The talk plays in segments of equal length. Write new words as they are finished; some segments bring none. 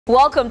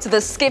Welcome to the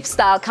Skip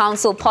Style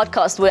Council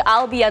podcast, where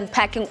I'll be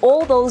unpacking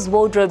all those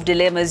wardrobe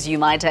dilemmas you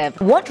might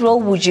have. What role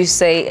would you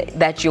say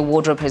that your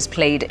wardrobe has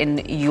played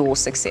in your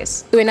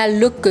success? When I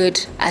look good,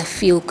 I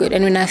feel good.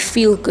 And when I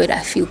feel good,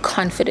 I feel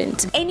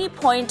confident. Any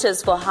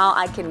pointers for how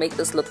I can make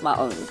this look my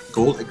own?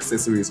 Gold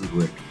accessories would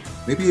work.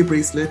 Maybe a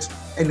bracelet,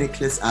 a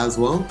necklace as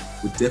well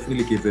would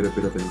definitely give it a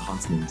bit of an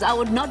enhancement. I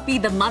would not be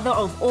the mother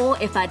of all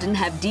if I didn't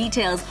have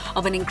details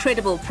of an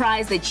incredible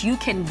prize that you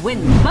can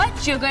win.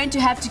 But you're going to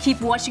have to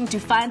keep watching to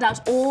find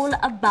out all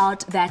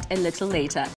about that a little later.